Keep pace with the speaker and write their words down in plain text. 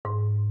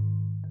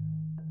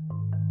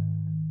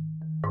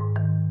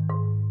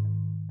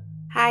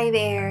Hi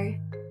there.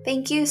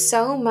 Thank you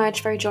so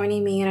much for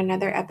joining me in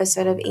another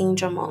episode of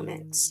Angel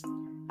Moments.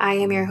 I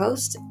am your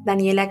host,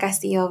 Daniela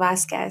Castillo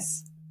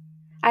Vasquez.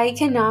 I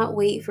cannot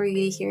wait for you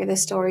to hear the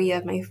story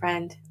of my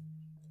friend.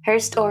 Her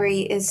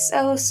story is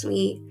so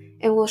sweet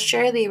and will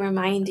surely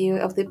remind you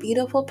of the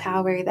beautiful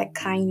power that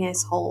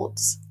kindness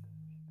holds.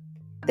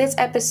 This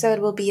episode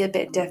will be a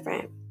bit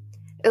different.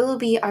 It will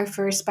be our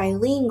first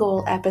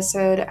bilingual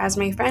episode as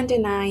my friend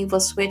and I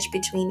will switch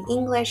between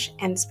English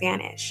and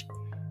Spanish.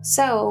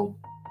 So,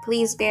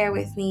 please bear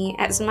with me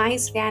as my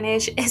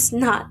Spanish is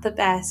not the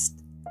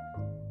best.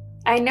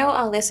 I know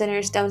all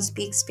listeners don't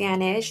speak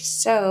Spanish,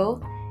 so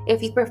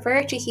if you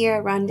prefer to hear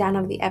a rundown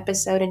of the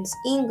episode in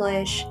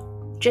English,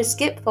 just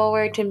skip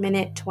forward to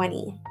minute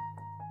 20.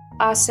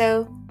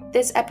 Also,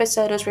 this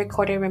episode was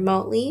recorded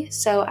remotely,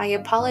 so I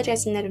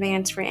apologize in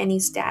advance for any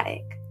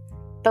static.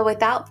 But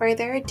without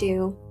further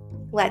ado,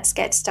 let's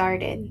get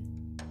started.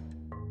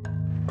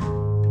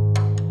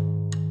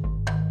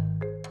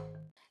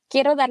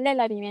 Quiero darle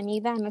la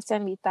bienvenida a nuestra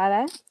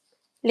invitada.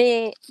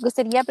 ¿Le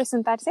gustaría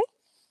presentarse?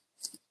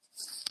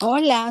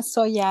 Hola,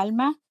 soy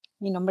Alma.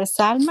 Mi nombre es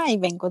Alma y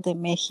vengo de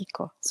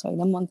México. Soy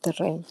de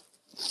Monterrey.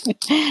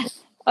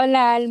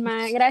 Hola,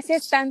 Alma.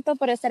 Gracias tanto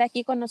por estar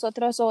aquí con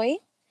nosotros hoy.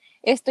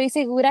 Estoy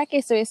segura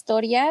que su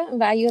historia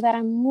va a ayudar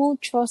a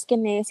muchos que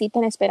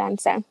necesitan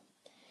esperanza.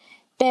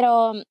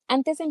 Pero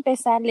antes de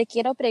empezar, le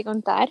quiero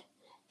preguntar,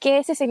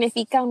 ¿qué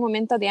significa un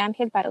momento de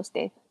ángel para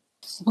usted?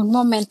 Un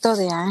momento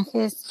de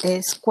ángel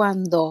es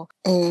cuando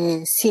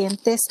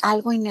sientes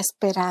algo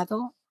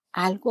inesperado,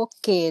 algo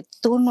que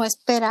tú no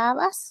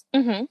esperabas,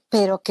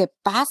 pero que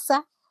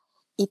pasa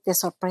y te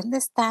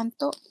sorprendes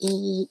tanto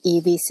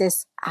y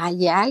dices,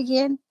 hay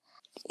alguien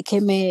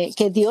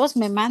que Dios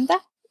me manda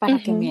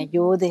para que me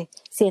ayude.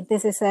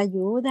 Sientes esa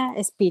ayuda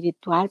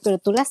espiritual, pero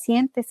tú la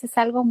sientes, es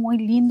algo muy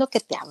lindo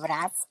que te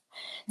abraza.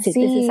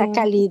 Sientes esa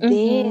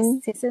calidez,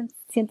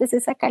 sientes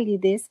esa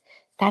calidez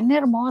tan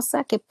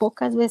hermosa que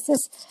pocas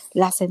veces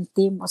la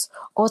sentimos.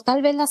 O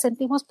tal vez la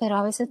sentimos, pero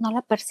a veces no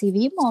la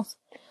percibimos.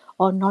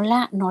 O no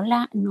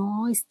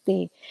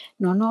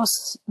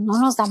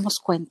nos damos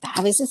cuenta.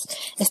 A veces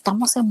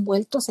estamos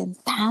envueltos en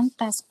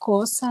tantas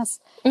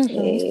cosas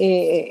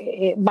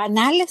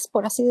banales,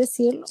 por así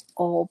decirlo,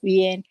 o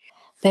bien,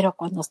 pero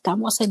cuando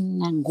estamos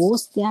en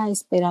angustia,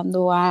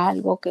 esperando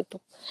algo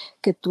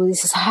que tú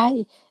dices,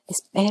 ay,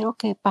 espero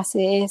que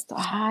pase esto,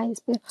 ay,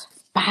 espero,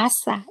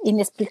 pasa,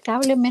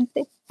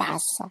 inexplicablemente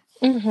pasa.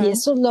 Y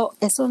eso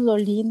es lo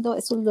lindo,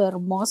 eso es lo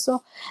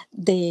hermoso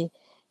de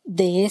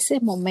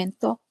ese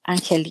momento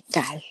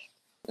angelical.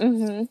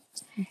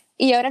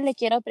 Y ahora le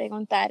quiero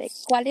preguntar,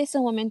 ¿cuál es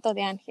su momento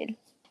de ángel?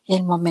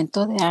 El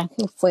momento de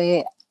ángel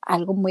fue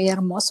algo muy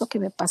hermoso que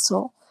me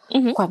pasó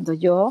cuando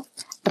yo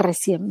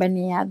recién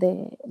venía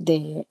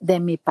de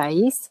mi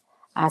país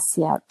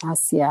hacia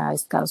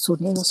Estados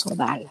Unidos o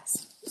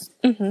Dallas.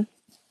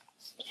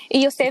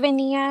 ¿Y usted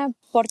venía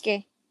por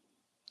qué?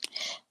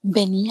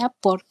 Venía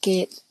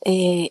porque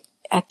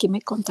aquí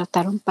me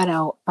contrataron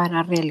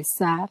para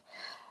realizar.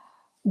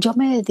 Yo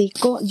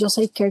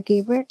soy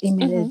caregiver y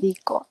me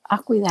dedico a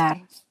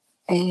cuidar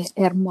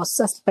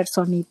hermosas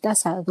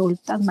personitas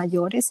adultas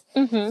mayores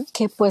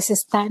que pues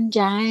están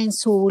ya en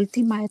su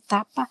última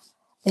etapa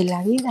de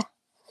la vida,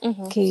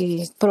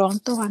 que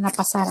pronto van a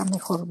pasar a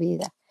mejor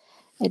vida.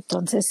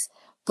 Entonces,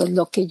 pues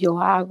lo que yo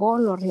hago,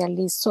 lo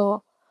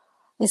realizo,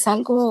 es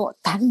algo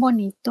tan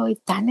bonito y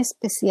tan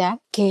especial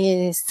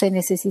que se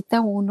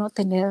necesita uno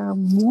tener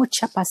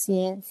mucha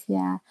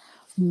paciencia,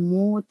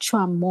 mucho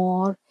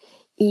amor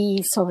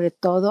y sobre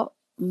todo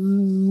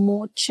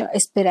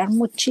esperar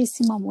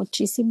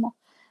muchísimo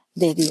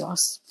de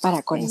Dios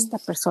para con esta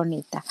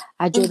personita,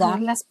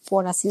 ayudarlas,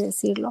 por así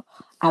decirlo,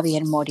 a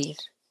bien morir.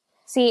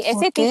 Sí,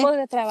 ese tipo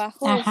de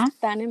trabajo es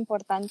tan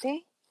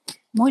importante.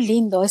 Muy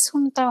lindo, es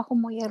un trabajo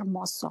muy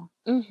hermoso,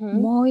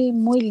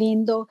 muy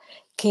lindo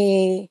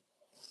que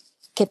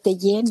te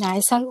llena,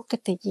 es algo que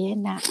te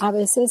llena. A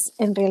veces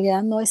en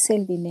realidad no es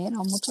el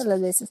dinero, muchas de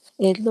las veces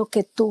es lo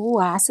que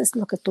tú haces,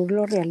 lo que tú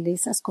lo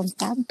realizas con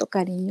tanto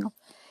cariño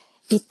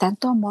y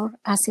tanto amor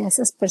hacia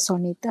esas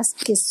personitas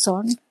que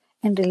son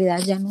en realidad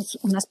ya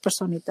unas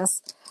personitas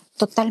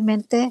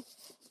totalmente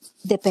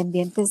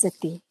dependientes de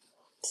ti.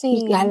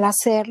 Sí. Y al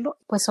hacerlo,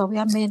 pues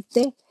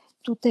obviamente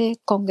tú te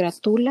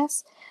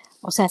congratulas,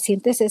 o sea,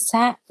 sientes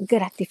esa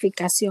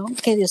gratificación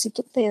que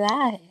Diosito te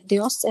da.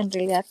 Dios en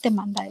realidad te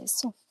manda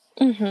eso.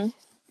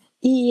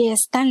 Y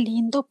es tan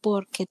lindo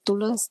porque tú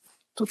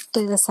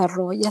te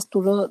desarrollas,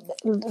 tú lo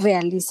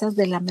realizas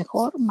de la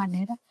mejor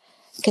manera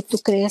que tú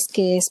crees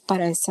que es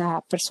para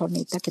esa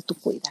personita que tú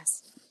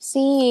cuidas.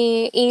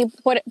 Sí, y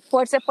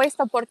por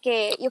supuesto,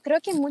 porque yo creo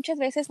que muchas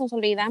veces nos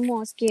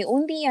olvidamos que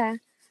un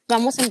día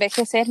vamos a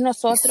envejecer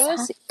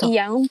nosotros. Exacto. Y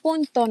a un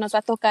punto nos va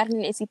a tocar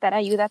necesitar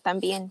ayuda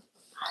también.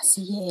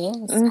 Así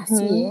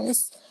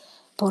es,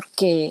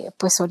 porque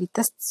pues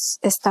ahorita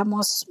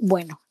estamos,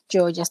 bueno,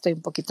 Yo ya estoy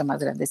un poquito más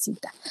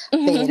grandecita,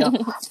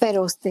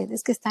 pero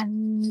ustedes que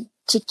están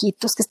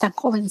chiquitos, que están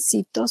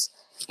jovencitos,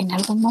 en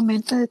algún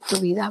momento de tu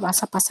vida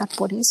vas a pasar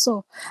por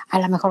eso, a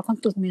lo mejor con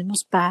tus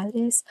mismos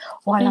padres,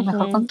 o a lo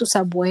mejor con tus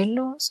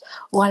abuelos,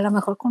 o a lo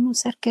mejor con un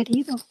ser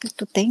querido que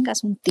tú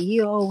tengas, un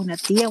tío, una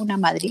tía, una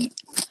madrina.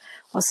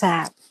 O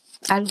sea,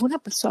 alguna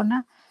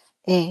persona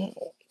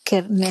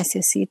que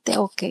necesite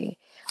o que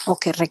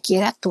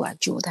requiera tu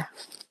ayuda.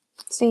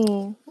 Sí,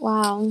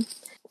 wow.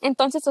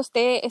 Entonces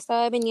usted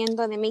estaba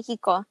viniendo de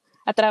México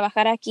a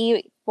trabajar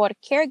aquí por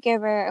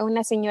caregiver,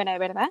 una señora,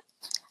 ¿verdad?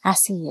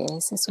 Así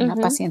es una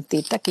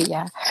pacientita que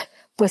ya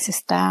pues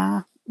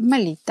está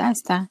malita,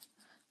 está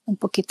un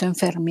poquito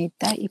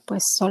enfermita y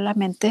pues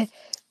solamente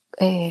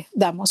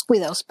damos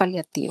cuidados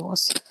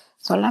paliativos,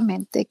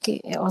 solamente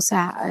que, o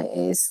sea,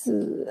 es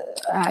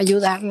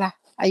ayudarla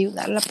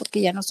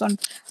porque ya no son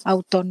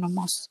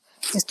autónomos.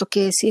 Esto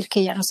quiere decir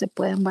que ya no se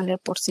pueden valer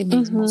por sí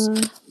mismos.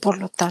 Por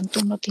lo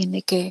tanto, uno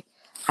tiene que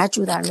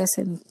ayudarles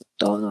en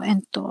todos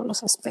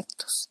los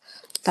aspectos,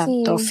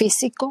 tanto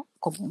físico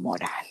como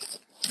moral.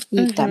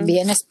 Y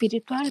también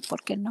espiritual,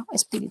 ¿por qué no?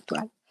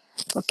 Espiritual.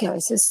 Porque a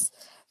veces,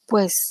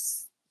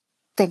 pues,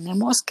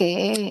 tenemos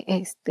que,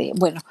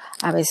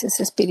 a veces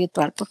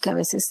espiritual, porque a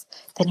veces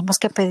tenemos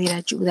que pedir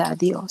ayuda a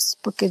Dios,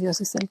 porque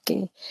Dios es el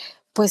que,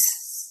 pues,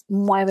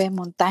 mueve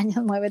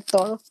montañas, mueve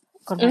todo.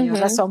 Con mayor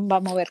razón va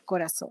a mover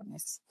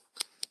corazones.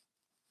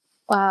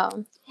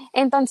 Wow.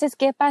 Entonces,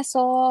 ¿qué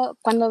pasó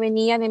cuando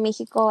venía de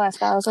México a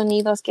Estados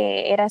Unidos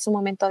que era su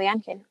momento de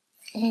ángel?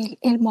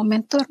 El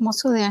momento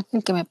hermoso de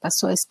ángel que me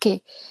pasó es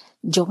que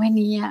yo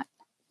venía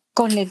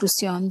con la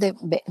ilusión de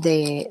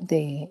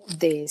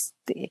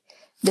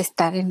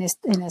estar en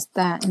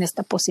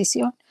esta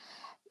posición,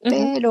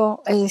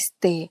 pero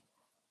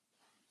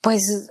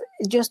pues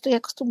yo estoy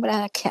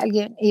acostumbrada a que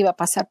alguien iba a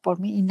pasar por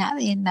mí y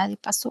nadie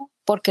pasó,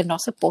 porque no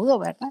se pudo,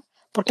 ¿verdad?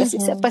 Porque así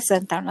se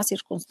presentaron las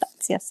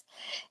circunstancias.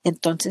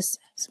 Entonces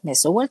me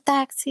subo al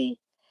taxi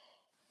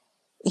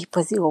y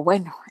pues digo,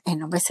 bueno, en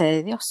nombre sea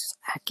de Dios,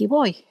 aquí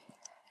voy.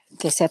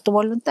 Que sea tu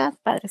voluntad,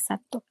 Padre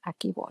Santo,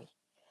 aquí voy.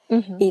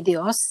 Y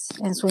Dios,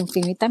 en su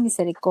infinita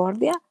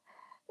misericordia,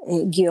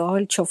 guió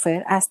el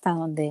chofer hasta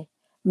donde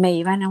me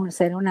iban a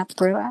hacer una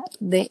prueba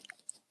de,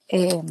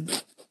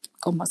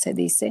 ¿cómo se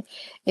dice?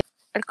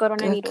 El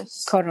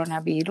coronavirus.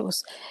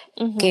 Coronavirus,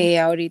 que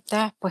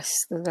ahorita,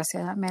 pues,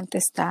 desgraciadamente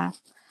está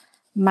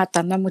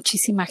matando a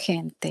muchísima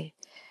gente.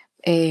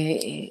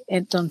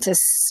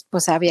 Entonces,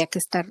 pues, había que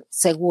estar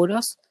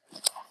seguros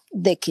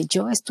de que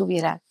yo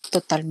estuviera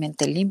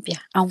totalmente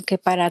limpia. Aunque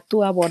para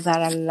tú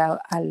abordar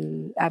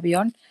al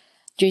avión,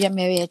 yo ya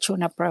me había hecho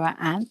una prueba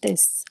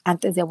antes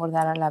de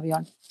abordar al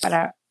avión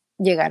para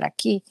llegar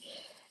aquí.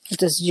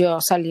 Entonces yo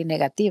salí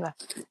negativa.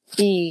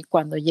 Y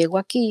cuando llego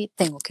aquí,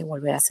 tengo que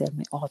volver a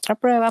hacerme otra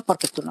prueba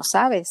porque tú no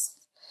sabes.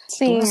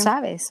 Sí. Tú no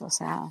sabes, o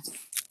sea,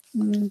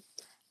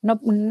 no,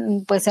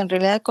 pues en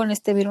realidad con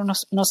este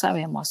virus no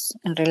sabemos,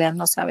 en realidad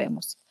no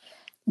sabemos.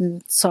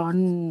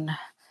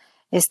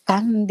 Es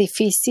tan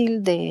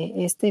difícil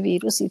de este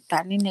virus y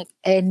tan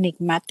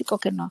enigmático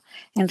que no,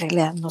 en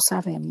realidad no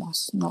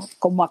sabemos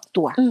cómo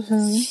actúa.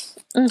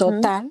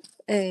 Total,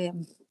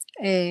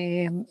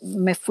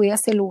 me fui a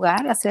ese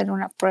lugar a hacer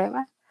una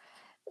prueba.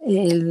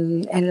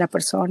 La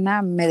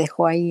persona me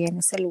dejó ahí en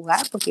ese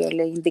lugar porque yo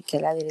le indiqué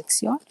la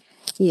dirección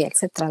y él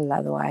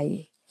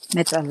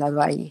me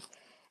trasladó ahí.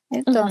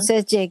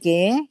 Entonces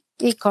llegué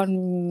y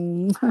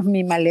con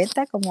mi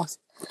maleta, como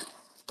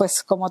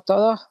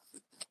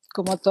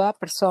toda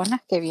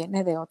persona que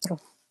viene de otro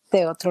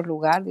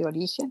lugar de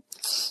origen,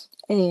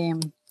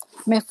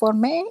 me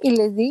formé y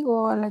les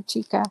digo a la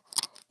chica,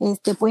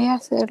 voy a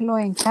hacerlo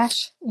en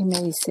cash. Y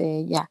me dice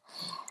ella,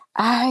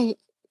 ay,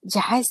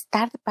 ya es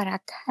tarde para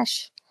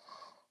cash.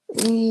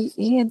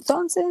 Y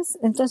entonces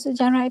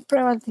ya no hay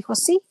pruebas. Dijo,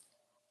 sí,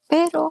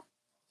 pero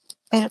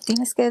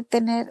tienes que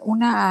tener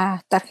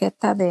una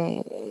tarjeta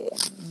de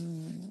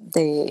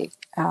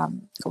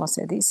 ¿cómo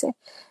se dice?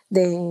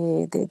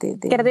 De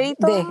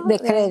 ¿Crédito? De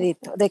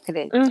crédito.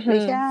 Le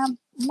dije,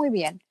 muy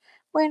bien.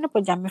 Bueno,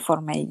 pues ya me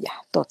formé y ya,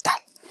 total.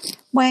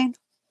 Bueno,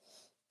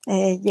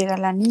 llega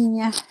la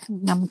niña,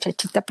 una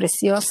muchachita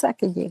preciosa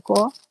que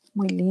llegó,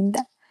 muy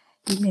linda,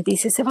 y me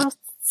dice,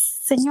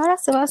 señora,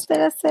 ¿se va usted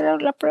a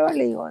hacer la prueba?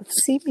 Le digo,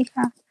 sí,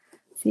 mija,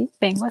 sí,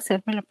 vengo a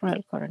hacerme la prueba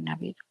del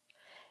coronavirus.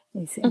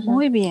 Me dice,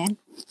 muy bien.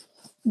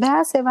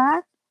 Se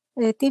va,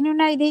 ¿tiene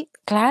un ID?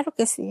 Claro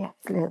que sí,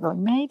 le doy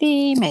mi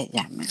ID, me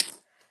llama.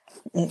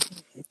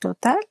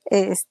 Total,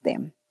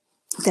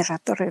 de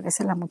rato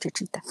regresa la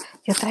muchachita.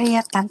 Yo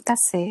traía tanta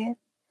sed,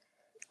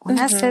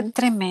 una sed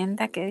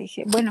tremenda que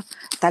dije, bueno,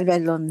 tal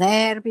vez los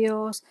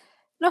nervios,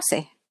 no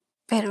sé,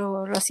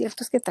 pero lo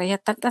cierto es que traía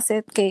tanta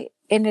sed que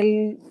en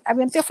el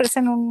avión te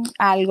ofrecen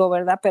algo,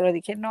 ¿verdad? Pero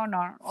dije, no,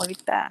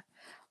 ahorita,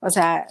 o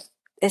sea,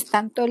 es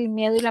tanto el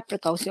miedo y la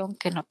precaución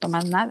que no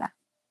tomas nada,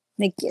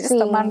 ni quieres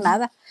tomar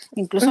nada,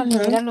 incluso ni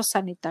ir a los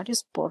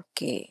sanitarios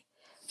porque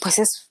pues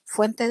es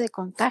fuente de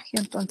contagio,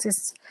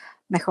 entonces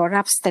mejor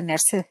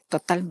abstenerse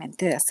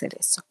totalmente de hacer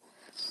eso.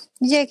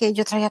 Llegué,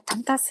 yo traía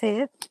tanta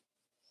sed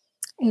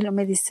Y luego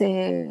me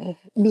dice,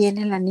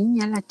 viene la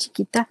niña, la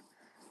chiquita,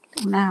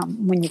 una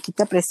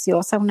muñequita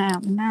preciosa,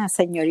 una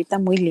señorita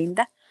muy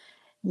linda.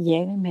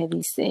 Llega y me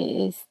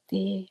dice,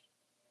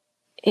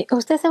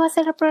 ¿usted se va a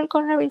hacer la prueba del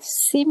coronavirus?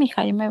 Sí,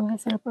 mija, yo me voy a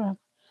hacer la prueba.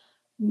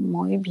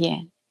 Muy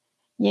bien.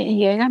 Y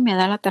llega, me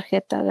da la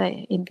tarjeta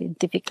de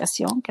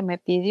identificación que me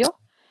pidió,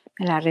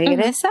 me la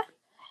regresa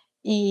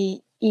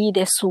y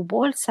de su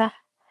bolsa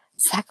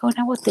saca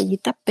una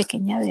botellita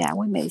pequeña de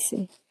agua y me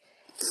dice,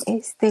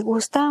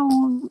 ¿gusta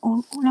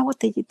una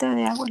botellita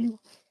de agua?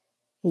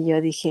 Y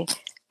yo dije,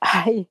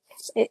 ay,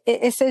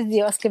 ese es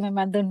Dios que me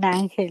manda un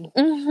ángel,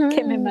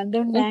 que me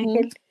manda un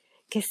ángel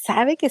que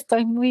sabe que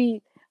estoy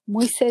muy,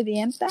 muy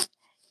sedienta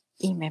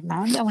y me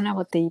manda una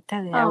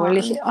botellita de agua.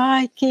 Le dije,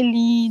 ay, qué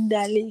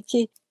linda, le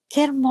dije,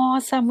 qué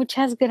hermosa,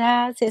 muchas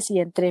gracias. Y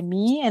entre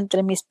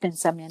mis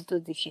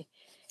pensamientos dije,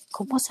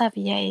 ¿cómo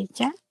sabía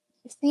ella?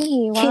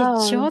 Sí, wow.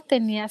 Que yo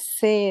tenía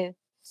sed.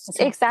 O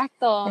sea,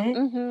 exacto.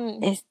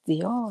 Es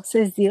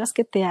Dios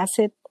que te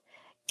hace,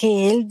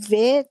 que Él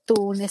ve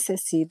tu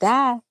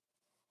necesidad.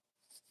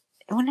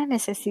 Una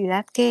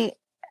necesidad que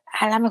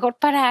a lo mejor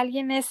para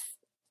alguien es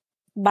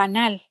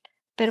banal,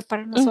 pero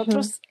para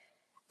nosotros,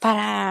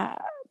 para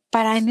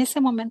en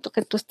ese momento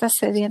que tú estás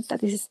sedienta,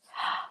 dices,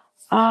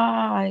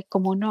 ay,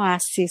 como un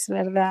oasis,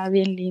 ¿verdad?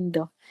 Bien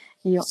lindo.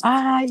 Y yo,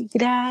 ay,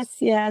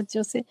 gracias.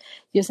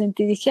 Yo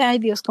sentí, dije, ay,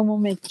 Dios, cómo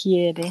me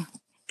quiere,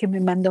 que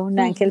me mandó un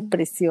ángel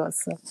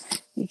precioso.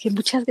 Y dije,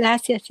 muchas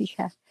gracias,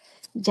 hija.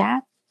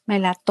 Ya me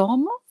la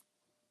tomo.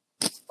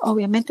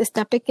 Obviamente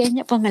está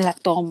pequeña, pues me la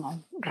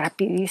tomo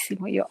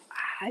rapidísimo. Yo,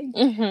 ay,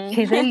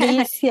 qué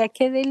delicia,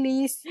 qué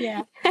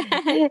delicia.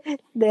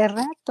 De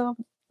rato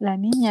la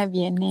niña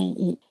viene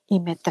y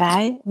me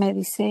trae, me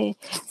dice,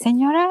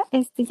 señora,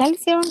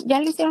 ¿ya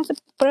le hicieron su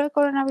prueba de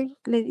coronavirus?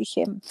 Le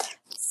dije,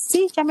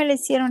 sí, ya me la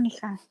hicieron,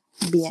 hija.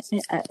 Bien,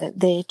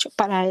 de hecho,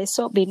 para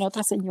eso vino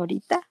otra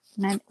señorita,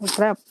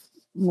 otra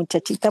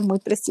muchachita muy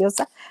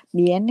preciosa,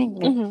 viene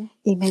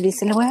y me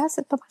dice, le voy a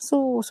hacer tomar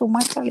su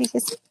muestra. Le dije,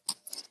 sí.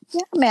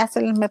 Ya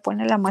me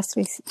pone la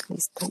muestra y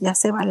listo, ya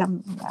se va la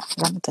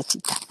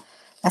muchachita,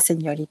 la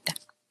señorita.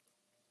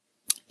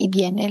 Y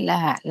viene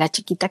la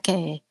chiquita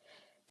que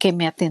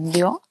me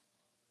atendió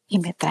y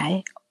me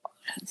trae,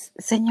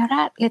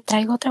 señora, le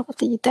traigo otra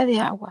botellita de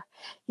agua.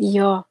 Y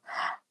yo,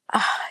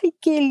 ay,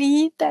 qué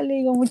linda, le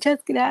digo, muchas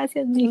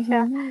gracias,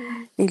 mija.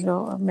 Y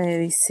luego me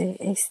dice,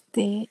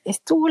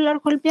 ¿estuvo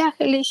largo el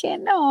viaje? Le dije,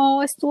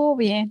 no, estuvo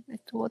bien,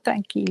 estuvo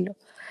tranquilo.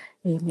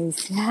 Y me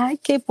dice, ay,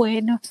 qué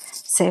bueno,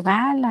 se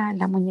va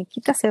la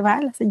muñequita, se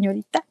va la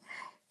señorita.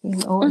 Y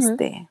luego,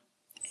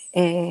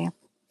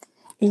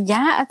 y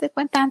ya, haz de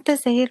cuenta,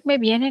 antes de irme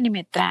vienen y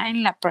me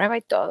traen la prueba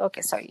y todo,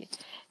 que soy.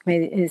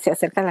 Se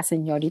acerca la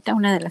señorita,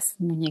 una de las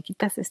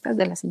muñequitas estas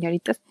de las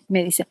señoritas,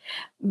 me dice,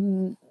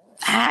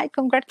 ay,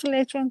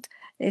 congratulations,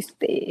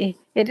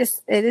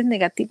 eres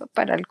negativa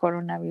para el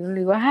coronavirus. Le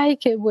digo, ay,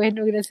 qué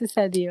bueno, gracias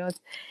a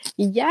Dios.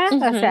 Y ya,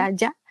 o sea,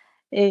 ya,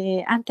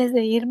 antes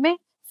de irme,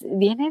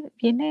 viene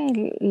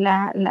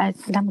la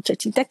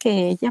muchachita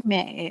que ella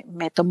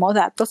me tomó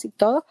datos y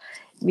todo,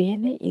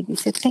 viene y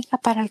dice, tenga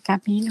para el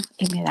camino,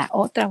 y me da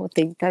otra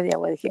botellita de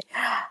agua. Dije,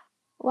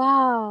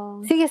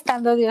 wow, sigue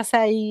estando Dios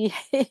ahí.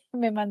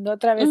 Me mandó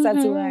otra vez a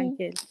su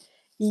ángel.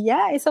 Y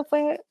ya, eso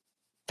fue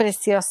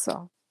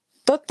precioso.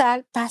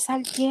 Total, pasa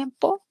el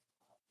tiempo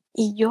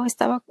y yo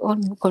estaba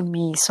con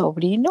mi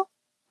sobrino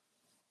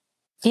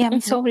y a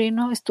mi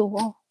sobrino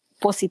estuvo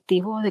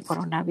positivo de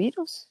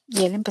coronavirus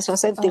y él empezó a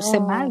sentirse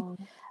mal.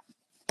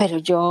 Pero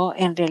yo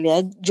en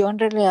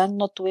realidad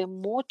no tuve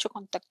mucho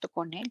contacto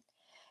con él.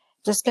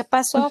 Entonces, ¿qué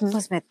pasó?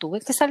 Pues me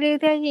tuve que salir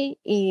de allí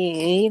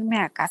e irme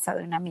a casa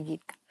de una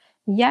amiguita.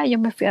 Y ya yo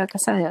me fui a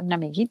casa de una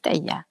amiguita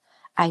y ya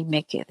ahí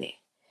me quedé.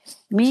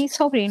 Mi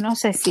sobrino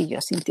se siguió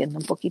sintiendo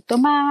un poquito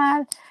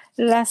mal,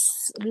 los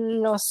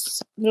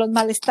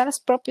malestares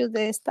propios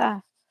de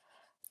esta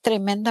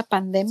tremenda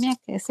pandemia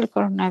que es el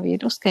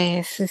coronavirus, que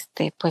es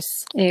pues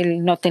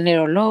el no tener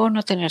olor,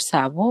 no tener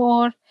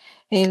sabor,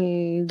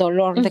 el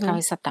dolor de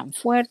cabeza tan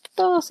fuerte,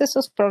 todos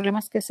esos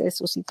problemas que se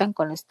suscitan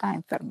con esta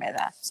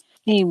enfermedad.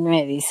 Y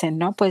me dicen,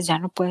 no, pues ya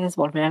no puedes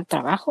volver al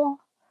trabajo.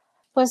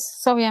 Pues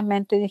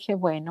obviamente dije,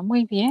 bueno,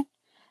 muy bien.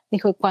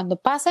 Dijo, y cuando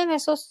pasen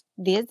esos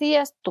 10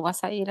 días, tú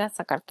vas a ir a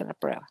sacarte la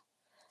prueba.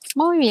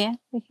 Muy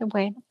bien. Dije,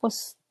 bueno,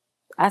 pues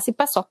así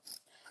pasó.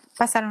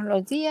 Pasaron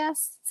los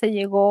días, se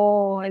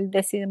llegó el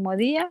 10º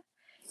día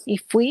y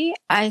fui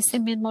a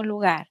ese mismo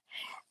lugar.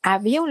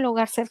 Había un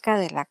lugar cerca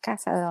de la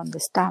casa de donde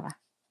estaba,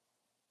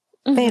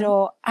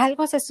 pero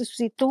algo se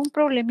suscitó, un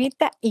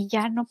problemita y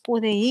ya no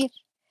pude ir.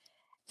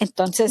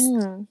 Entonces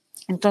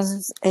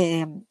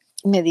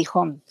me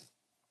dijo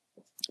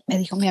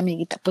mi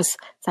amiguita, pues,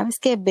 ¿sabes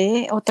qué?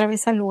 Ve otra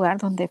vez al lugar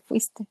donde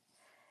fuiste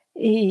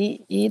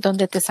y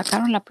donde te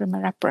sacaron la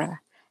primera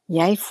prueba.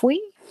 Y ahí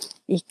fui.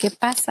 ¿Y qué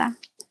pasa?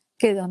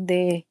 Que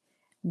donde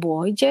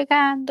voy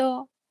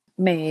llegando,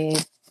 me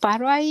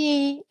paro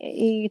ahí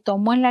y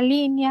tomo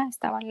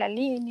estaba en la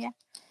línea,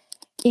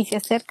 y se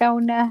acerca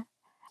una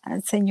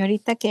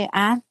señorita que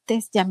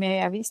antes ya me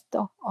había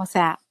visto, o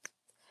sea,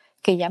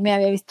 que ya me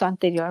había visto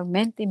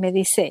anteriormente y me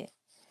dice,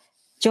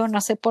 yo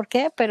no sé por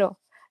qué, pero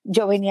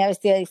yo venía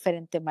vestida de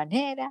diferente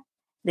manera.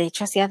 De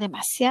hecho, hacía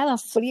demasiado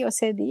frío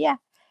ese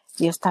día.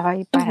 Yo estaba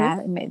ahí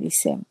parada y me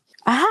dice,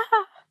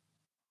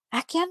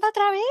 ¿aquí anda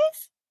otra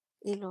vez?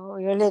 Y luego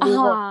yo le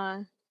digo,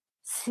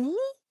 sí.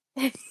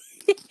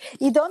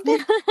 ¿Y dónde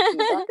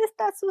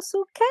está su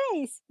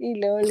suitcase? Y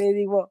luego le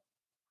digo,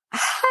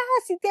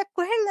 ¿sí te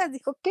acuerdas?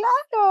 Dijo,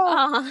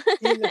 claro.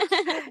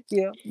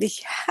 Y yo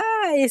dije,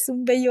 es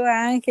un bello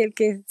ángel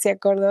que se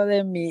acordó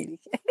de mí.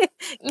 Dije,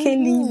 qué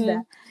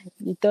linda.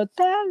 Y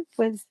total,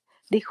 pues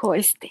dijo,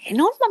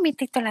 en un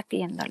momentito la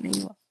atiendo. Le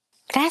digo,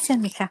 gracias,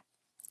 mija.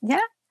 Ya,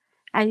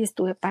 ahí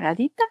estuve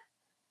paradita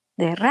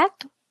de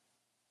rato.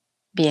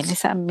 Viene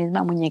esa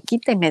misma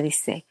muñequita y me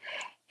dice,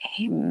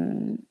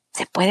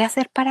 ¿se puede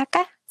hacer para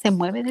acá? Se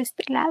mueve de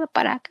este lado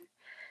para acá.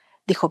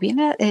 Dijo,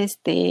 viene,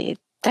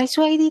 trae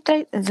su ID,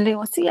 le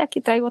digo, sí, aquí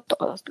traigo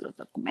todos los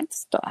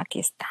documentos, todo aquí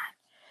están.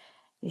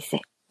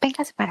 Dice,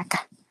 véngase para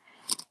acá.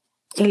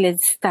 Y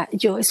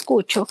yo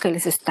escucho que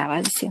les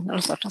estaba diciendo a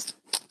las otras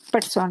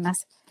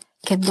personas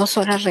que en 2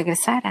 horas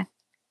regresaran.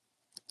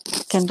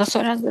 Que en 2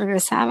 horas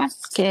regresaban,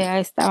 que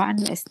estaban,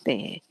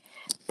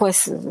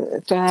 pues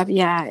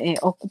todavía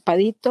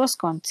ocupaditos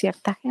con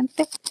cierta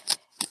gente.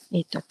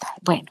 Y total,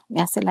 bueno,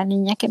 me hace la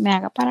niña que me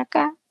haga para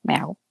acá, me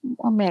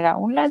haga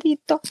un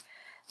ladito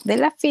de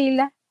la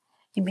fila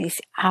y me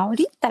dice,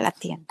 ahorita la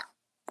atiendo.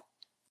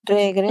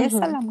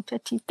 Regresa la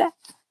muchachita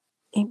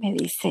y me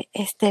dice,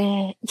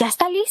 ¿ya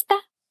está lista?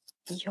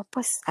 Y yo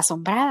pues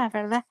asombrada,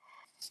 ¿verdad?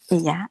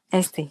 Y ya,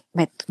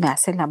 me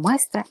hace la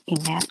muestra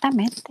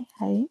inmediatamente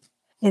ahí.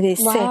 Y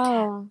dice,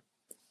 wow.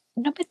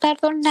 No me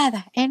tardo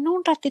nada, en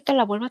un ratito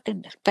la vuelvo a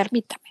atender,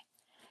 permítame.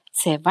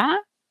 Se va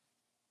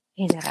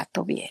y de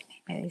rato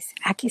viene. Me dice,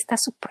 aquí está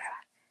su prueba,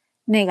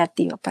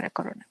 negativa para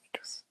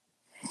coronavirus.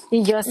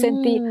 Y yo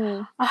sentí,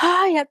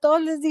 a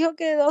todos les dijo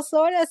que 2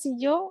 horas y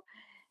yo,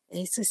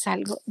 eso es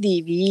algo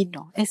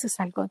divino, eso es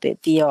algo de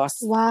Dios.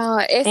 Wow,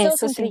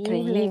 eso es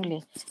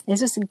increíble.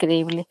 Eso es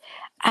increíble.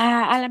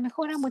 A lo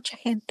mejor a mucha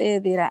gente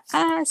dirá,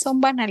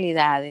 son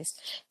banalidades.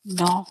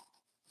 No.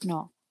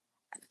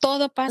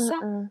 Todo pasa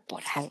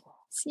por algo.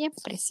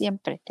 Siempre,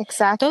 siempre.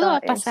 Exacto. Todo va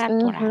a pasar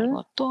por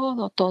algo.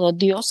 Todo.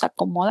 Dios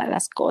acomoda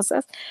las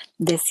cosas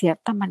de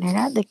cierta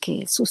manera de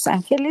que sus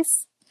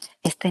ángeles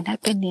estén al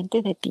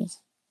pendiente de ti.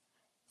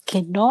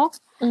 Que no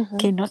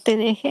te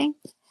dejen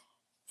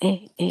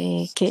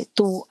que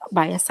tú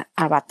vayas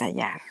a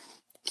batallar.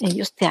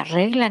 Ellos te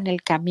arreglan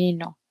el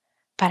camino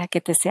para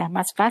que te sea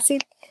más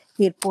fácil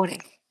ir por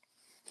él.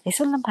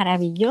 Eso es lo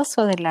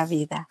maravilloso de la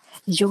vida.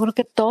 Y yo creo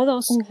que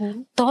todos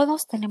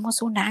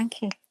tenemos un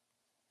ángel.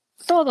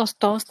 Todos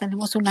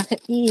tenemos un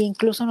ángel. Y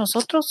incluso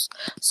nosotros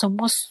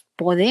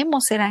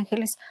podemos ser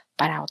ángeles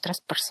para otras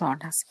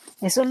personas.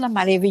 Eso es lo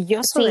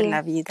maravilloso de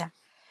la vida.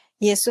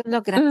 Y eso es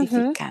lo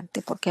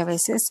gratificante, porque a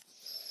veces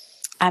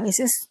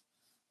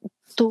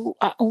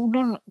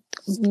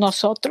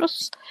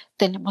nosotros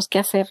tenemos que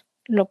hacer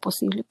lo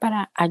posible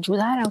para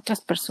ayudar a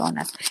otras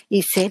personas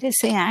y ser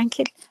ese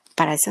ángel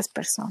para esas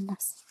personas.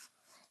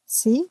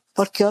 ¿Sí?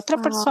 Porque otra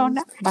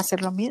persona va a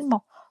hacer lo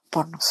mismo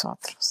por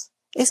nosotros.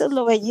 Eso es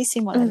lo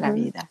bellísimo de la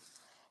vida.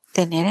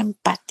 Tener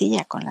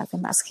empatía con la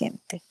demás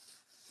gente.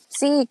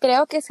 Sí,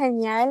 creo que es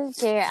genial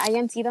que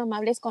hayan sido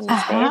amables con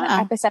usted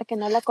a pesar que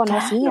no la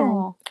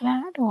conocían.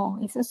 Claro,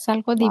 eso es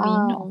algo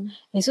divino.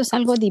 Eso es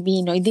algo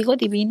divino. Y digo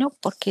divino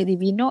porque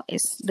divino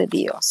es de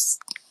Dios.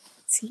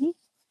 ¿Sí?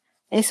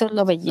 Eso es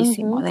lo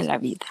bellísimo de la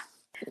vida.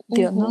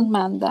 Dios nos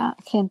manda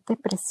gente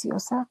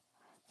preciosa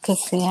que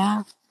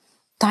sea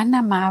tan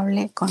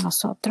amable con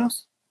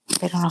nosotros,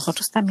 pero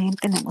nosotros también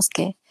tenemos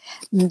que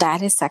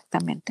dar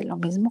exactamente lo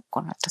mismo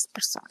con otras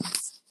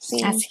personas.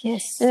 Sí. Así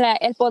es.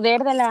 El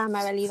poder de la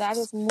amabilidad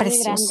es muy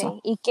grande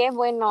y qué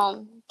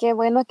bueno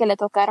que le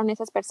tocaron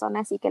esas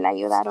personas y que le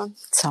ayudaron.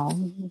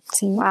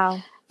 Sí.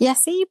 Wow. Y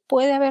así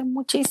puede haber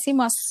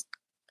muchísimas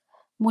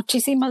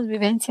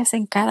vivencias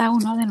en cada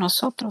uno de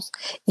nosotros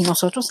y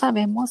nosotros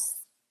sabemos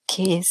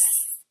que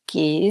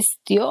es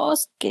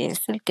Dios, que es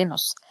el que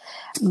nos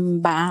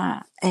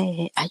va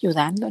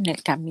ayudando en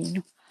el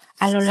camino,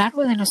 a lo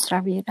largo de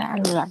nuestra vida, a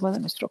lo largo de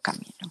nuestro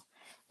camino.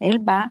 Él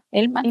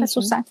manda a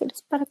sus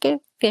ángeles para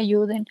que te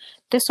ayuden,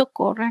 te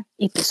socorran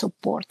y te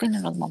soporten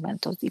en los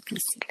momentos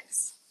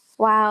difíciles.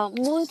 Wow,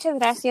 muchas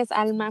gracias,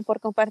 Alma, por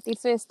compartir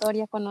su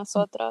historia con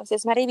nosotros.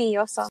 Es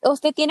maravilloso.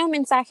 ¿Usted tiene un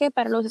mensaje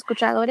para los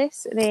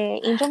escuchadores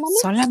de Angel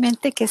Moments?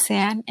 Solamente que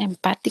sean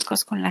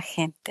empáticos con la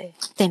gente.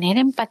 Tener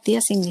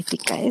empatía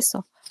significa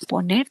eso,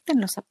 ponerte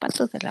en los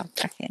zapatos de la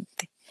otra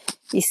gente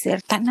y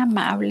ser tan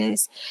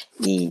amables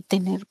y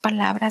tener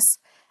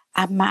palabras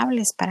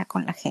amables para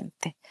con la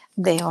gente.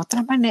 De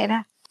otra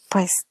manera,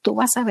 pues tú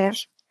vas a ver,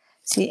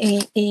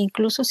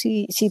 incluso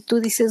si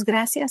tú dices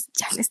gracias,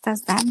 ya le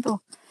estás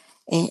dando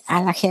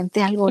a la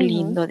gente algo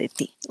lindo de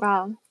ti.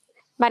 Wow.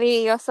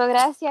 Maravilloso,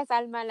 gracias,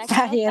 Alma.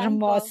 Ay,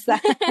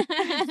 hermosa.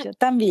 Yo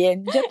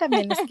también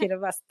los quiero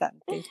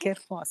bastante. Qué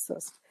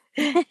hermosos.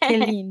 Qué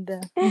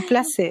linda. Un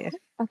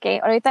placer. Ok,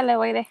 ahorita le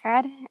voy a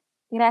dejar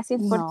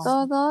Gracias por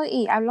todo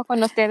y hablo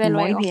con ustedes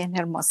luego. Muy bien,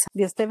 hermosa.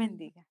 Dios te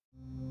bendiga.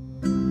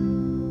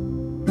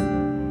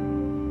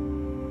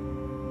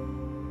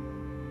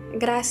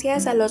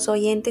 Gracias a los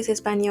oyentes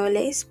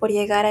españoles por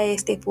llegar a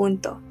este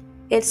punto.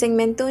 El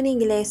segmento en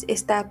inglés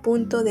está a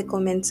punto de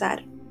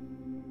comenzar.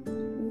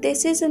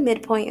 This is the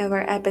midpoint of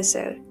our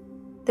episode.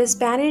 The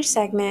Spanish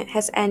segment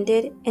has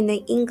ended and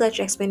the English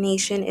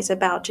explanation is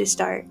about to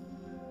start.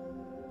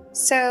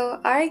 So,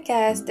 our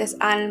guest is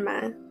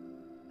Alma,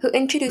 who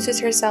introduces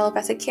herself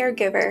as a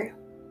caregiver.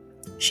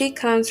 She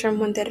comes from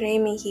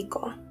Monterrey,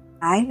 Mexico.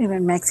 I live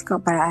in Mexico,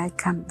 but I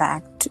come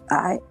back.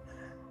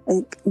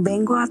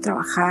 Vengo a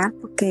trabajar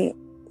porque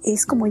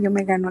es como yo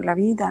me gano la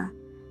vida,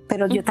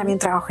 pero yo también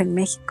trabajo en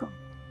México.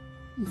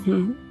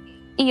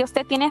 ¿Y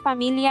usted tiene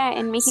familia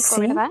en México,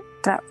 sí, verdad?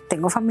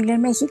 Tengo familia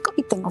en México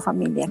y tengo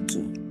familia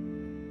aquí.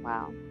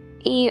 Wow.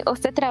 ¿Y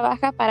usted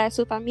trabaja para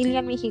su familia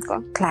en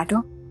México?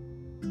 Claro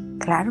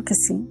que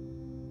sí.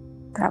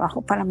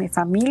 Trabajo para mi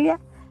familia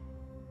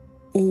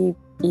y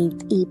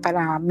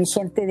para mi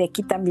gente de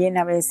aquí también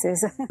a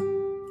veces.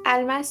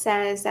 Alma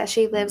says that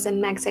she lives in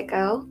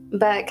Mexico,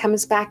 but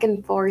comes back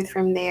and forth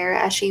from there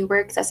as she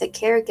works as a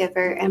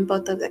caregiver in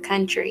both of the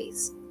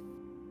countries.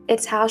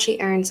 It's how she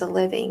earns a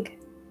living.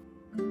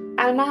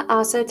 Alma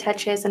also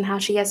touches on how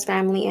she has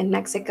family in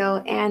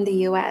Mexico and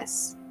the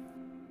US.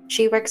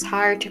 She works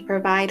hard to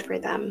provide for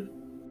them.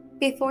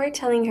 Before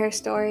telling her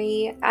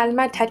story,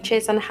 Alma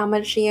touches on how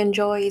much she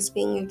enjoys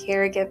being a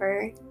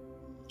caregiver.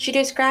 She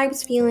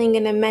describes feeling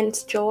an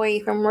immense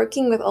joy from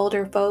working with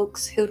older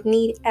folks who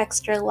need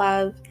extra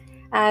love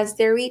as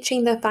they're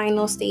reaching the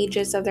final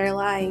stages of their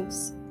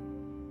lives.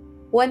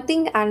 One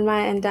thing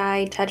Alma and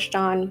I touched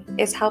on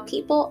is how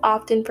people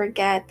often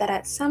forget that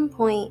at some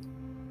point,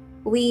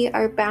 we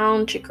are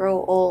bound to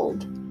grow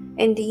old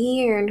and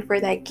yearn for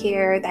that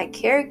care that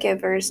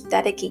caregivers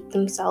dedicate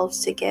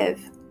themselves to give.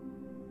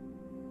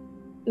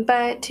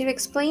 But to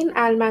explain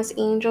Alma's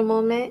angel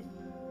moment,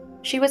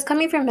 she was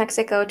coming from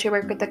Mexico to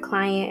work with a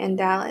client in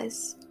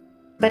Dallas.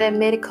 But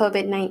amid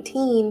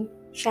COVID-19,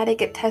 she had to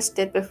get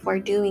tested before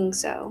doing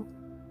so.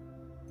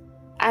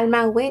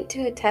 Alma went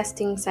to a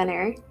testing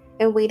center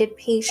and waited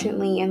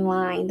patiently in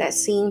line that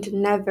seemed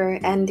never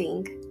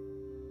ending.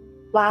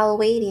 While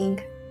waiting,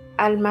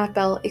 Alma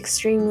felt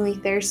extremely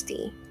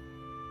thirsty,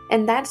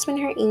 and that's when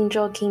her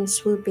angel came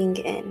swooping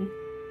in.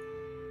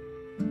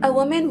 A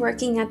woman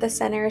working at the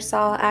center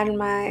saw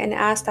Alma and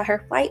asked how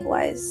her flight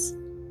was.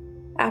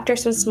 After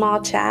some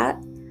small chat,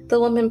 the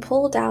woman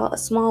pulled out a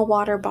small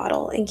water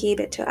bottle and gave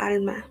it to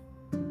Alma.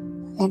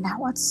 And I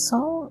was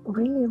so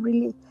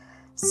really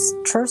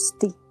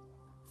thirsty.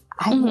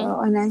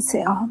 And I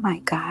said, "Oh my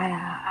God,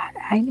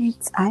 I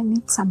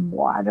need some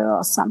water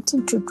or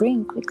something to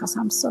drink because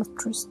I'm so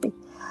thirsty,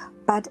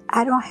 but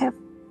I don't have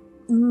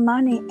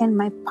money in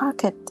my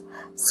pocket."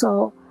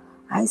 So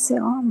I said,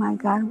 "Oh my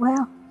God,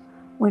 well,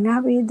 when I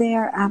be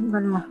there, I'm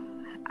gonna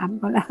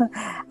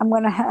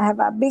have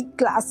a big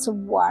glass of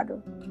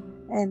water."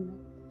 And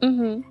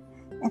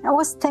I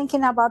was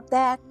thinking about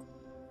that.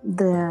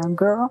 The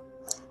girl,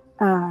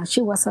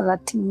 she was a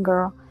Latin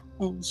girl,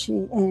 and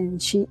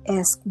she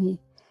asked me,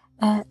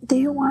 "Do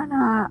you want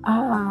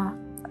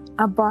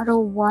a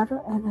bottle of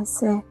water?" And I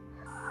said,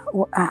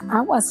 well,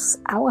 I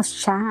was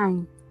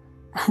shy,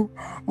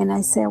 and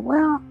I said,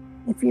 "Well,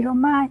 if you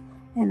don't mind."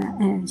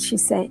 And she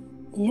said,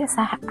 "Yes,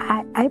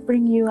 I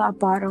bring you a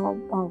bottle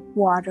of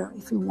water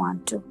if you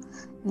want to."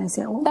 And I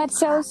said, "Oh, that's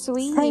so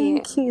sweet.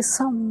 Thank you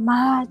so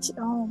much.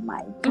 Oh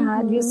my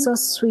God, you're so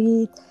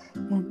sweet."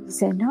 And he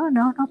said,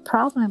 No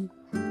problem.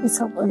 It's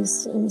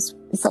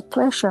a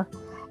pleasure."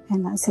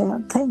 And I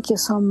said, "Thank you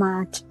so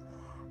much."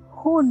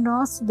 Who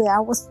knows that I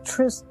was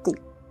thirsty?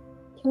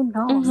 Who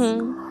knows?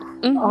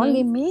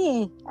 Only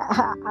me.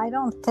 I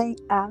don't think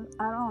I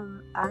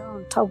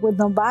don't talk with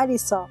nobody,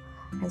 so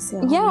I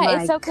said,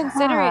 it's so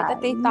considerate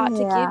that they thought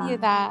to give you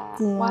that.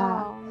 Yeah.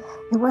 Wow.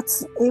 It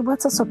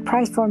was a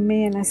surprise for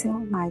me, and I said,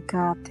 "Oh my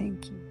God,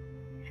 thank you."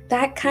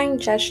 That kind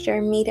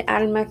gesture made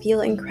Alma feel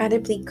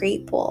incredibly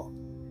grateful,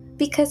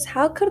 because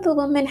how could the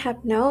woman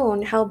have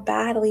known how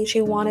badly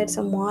she wanted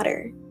some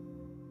water?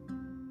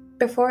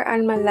 Before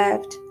Alma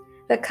left,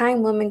 the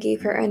kind woman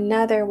gave her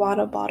another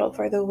water bottle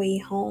for the way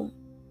home.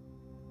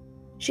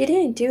 She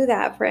didn't do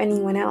that for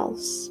anyone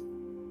else.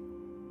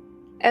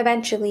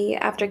 Eventually,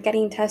 after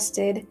getting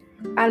tested,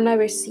 Alma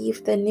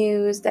received the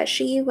news that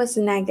she was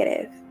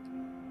negative.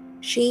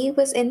 She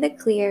was in the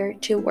clear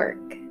to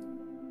work.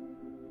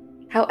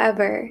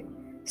 However,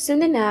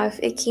 soon enough,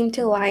 it came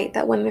to light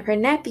that one of her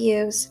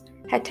nephews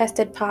had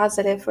tested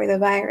positive for the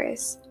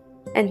virus,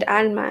 and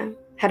Alma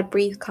had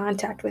brief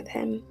contact with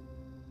him.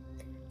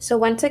 So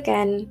once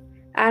again,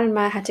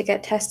 Alma had to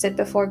get tested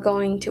before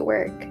going to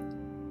work.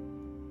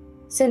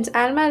 Since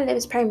Alma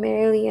lives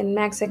primarily in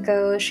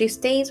Mexico, she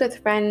stays with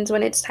friends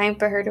when it's time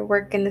for her to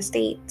work in the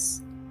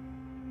States.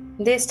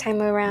 This time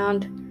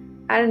around,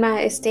 Alma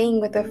is staying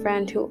with a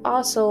friend who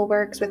also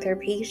works with her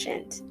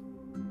patient.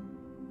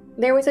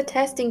 There was a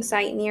testing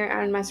site near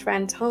Alma's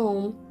friend's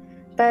home,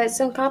 But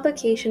some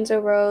complications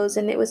arose,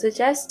 and it was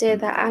suggested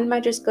that Alma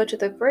just go to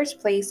the first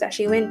place that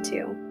she went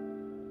to.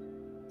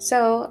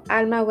 So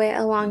Alma went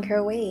along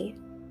her way,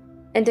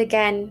 and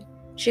again,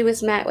 she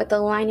was met with a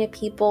line of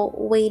people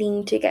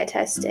waiting to get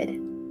tested.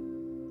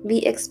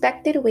 The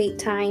expected wait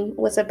time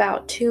was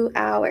about 2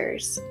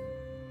 hours.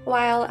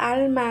 While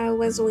Alma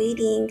was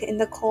waiting in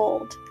the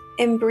cold,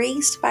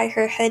 embraced by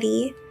her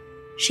hoodie,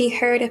 she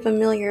heard a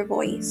familiar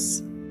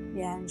voice.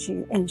 Yeah,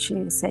 and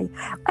she say,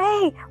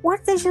 "Hey,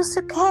 where's the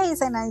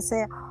suitcase?" And I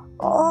say,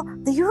 "Oh,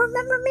 do you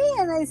remember me?"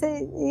 And I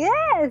say,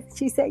 "Yes."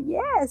 She said,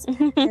 "Yes."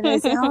 And I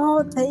say,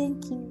 "Oh,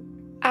 thank you."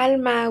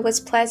 Alma was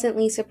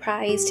pleasantly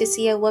surprised to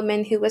see a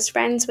woman who was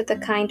friends with a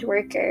kind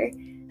worker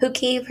who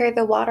gave her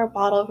the water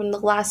bottle from the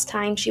last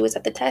time she was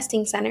at the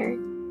testing center.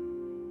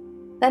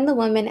 Then the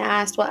woman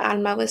asked what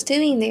Alma was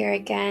doing there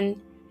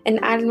again, and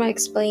Alma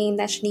explained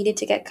that she needed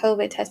to get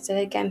COVID tested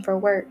again for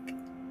work.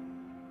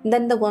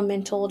 Then the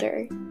woman told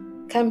her,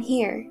 "Come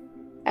here,"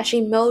 as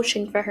she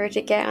motioned for her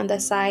to get on the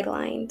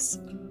sidelines.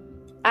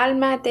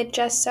 Alma did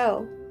just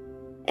so,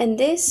 and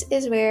this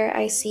is where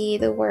I see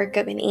the work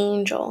of an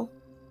angel.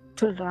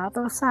 To the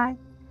other side,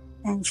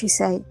 and she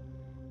say,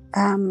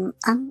 I'm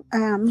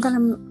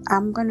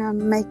gonna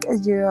make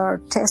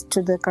your test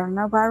to the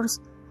coronavirus,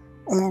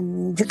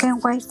 and you can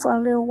wait for a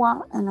little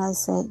while." And I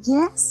said,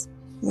 yes,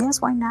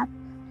 why not?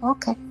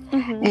 Okay.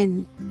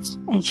 And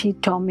she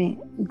told me,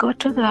 "Go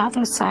to the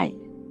other side."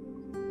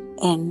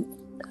 And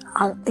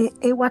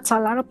it was a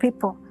lot of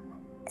people.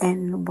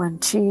 And when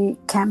she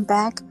came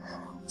back,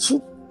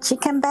 she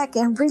came back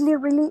in really,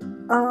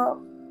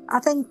 I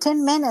think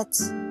 10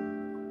 minutes.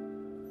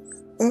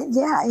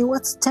 It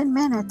was 10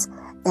 minutes.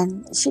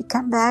 And she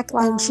came back.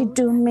 Wow. And she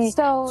do me.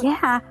 So,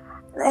 yeah.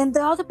 And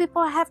the other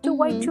people have to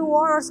wait 2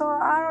 hours, or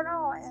I don't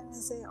know. And I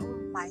say, "Oh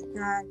my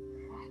God.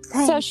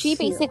 So she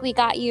basically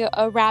got you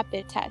a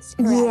rapid test,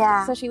 correct?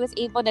 Yeah. So she was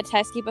able to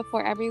test you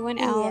before everyone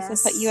else and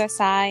put you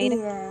aside.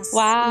 Yes.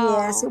 Wow.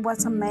 Yes, it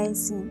was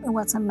amazing. It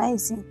was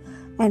amazing.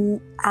 And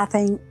I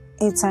think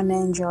it's an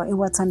angel. It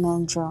was an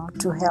angel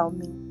to help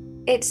me.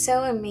 It's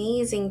so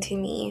amazing to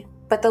me.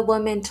 But the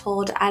woman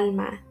told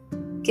Alma,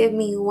 "Give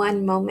me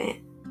one moment."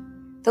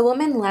 The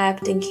woman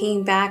left and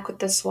came back with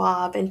the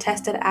swab and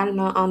tested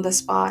Alma on the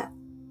spot.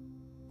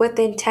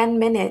 Within 10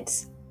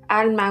 minutes,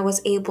 Alma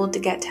was able to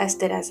get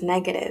tested as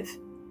negative.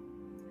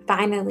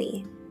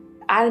 Finally,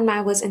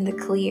 Alma was in the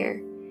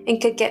clear and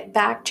could get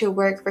back to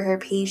work for her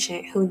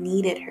patient who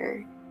needed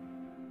her.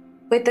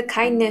 With the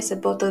kindness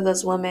of both of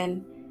those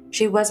women,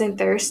 she wasn't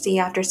thirsty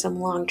after some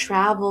long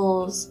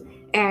travels,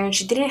 and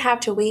she didn't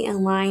have to wait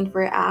in line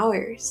for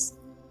hours.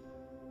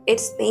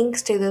 It's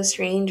thanks to those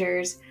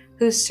strangers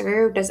who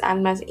served as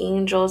Alma's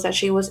angels that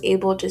she was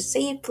able to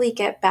safely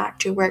get back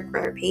to work for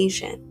her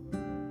patient.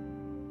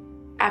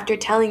 After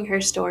telling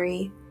her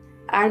story,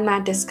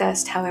 Alma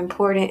discussed how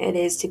important it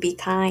is to be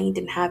kind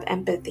and have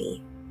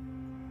empathy.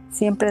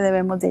 Siempre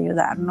debemos de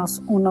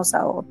ayudarnos unos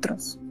a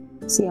otros.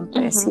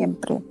 Siempre,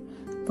 siempre.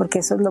 Porque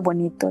eso es lo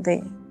bonito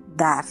de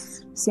dar.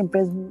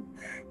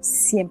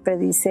 Siempre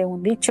dice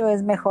un dicho,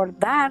 es mejor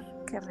dar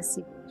que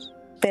recibir.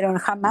 Pero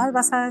jamás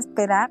vas a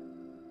esperar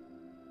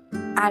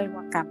algo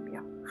a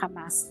cambio.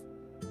 Jamás.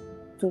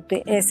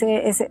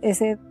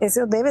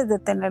 Eso debes de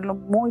tenerlo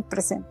muy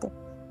presente.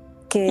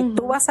 Que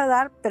tú vas a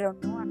dar, pero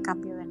no a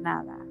cambio de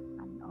nada.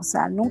 O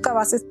sea, nunca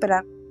vas a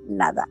esperar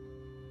nada.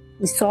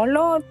 Y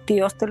solo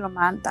Dios te lo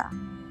manda.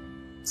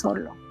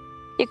 Solo.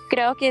 Yo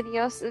creo que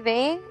Dios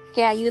ve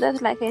que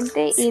ayudas a la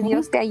gente y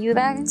Dios te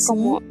ayuda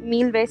como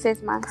 1000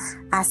 veces más.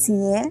 Así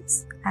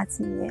es.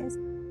 Así es.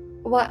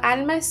 What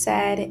Alma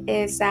said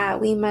is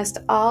that we must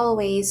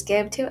always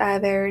give to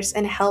others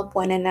and help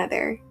one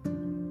another.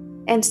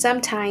 And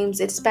sometimes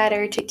it's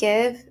better to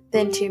give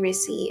than to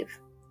receive.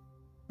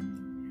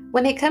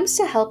 When it comes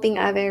to helping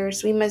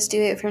others, we must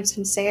do it from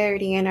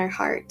sincerity in our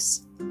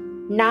hearts,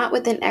 not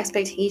with an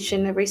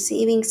expectation of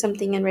receiving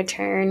something in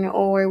return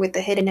or with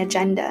a hidden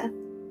agenda.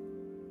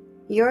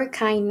 Your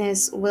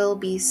kindness will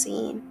be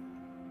seen,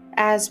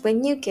 as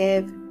when you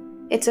give,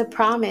 it's a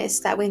promise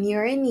that when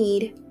you're in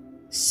need,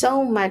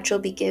 so much will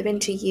be given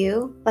to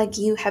you like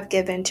you have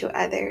given to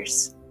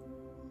others.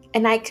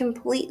 And I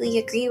completely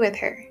agree with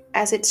her,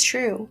 as it's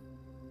true.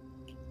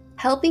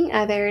 Helping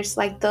others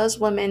like those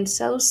women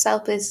so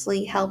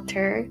selflessly helped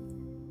her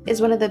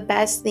is one of the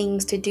best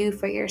things to do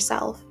for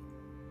yourself.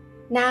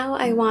 Now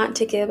I want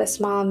to give a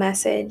small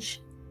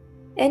message.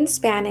 In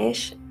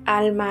Spanish,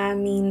 alma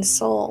means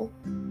soul.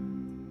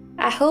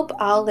 I hope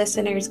all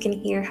listeners can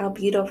hear how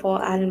beautiful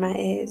Alma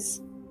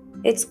is.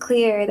 It's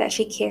clear that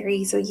she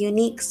carries a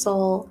unique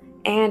soul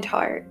and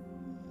heart.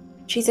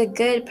 She's a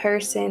good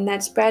person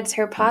that spreads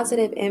her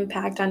positive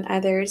impact on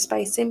others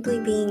by simply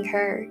being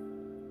her.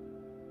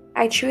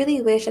 I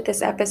truly wish that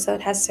this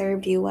episode has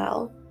served you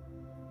well.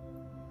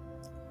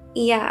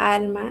 Y a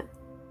Alma,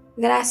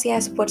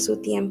 gracias por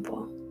su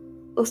tiempo.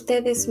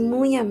 Usted es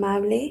muy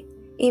amable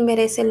y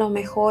merece lo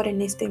mejor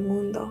en este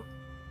mundo.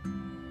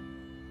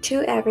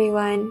 To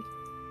everyone,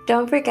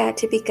 don't forget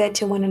to be good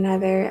to one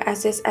another,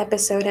 as this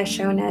episode has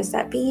shown us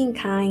that being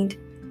kind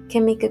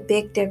can make a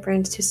big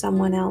difference to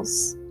someone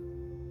else.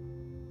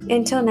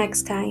 Until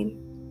next time,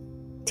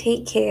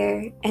 take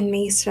care and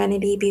may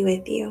serenity be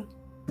with you.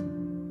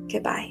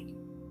 Goodbye.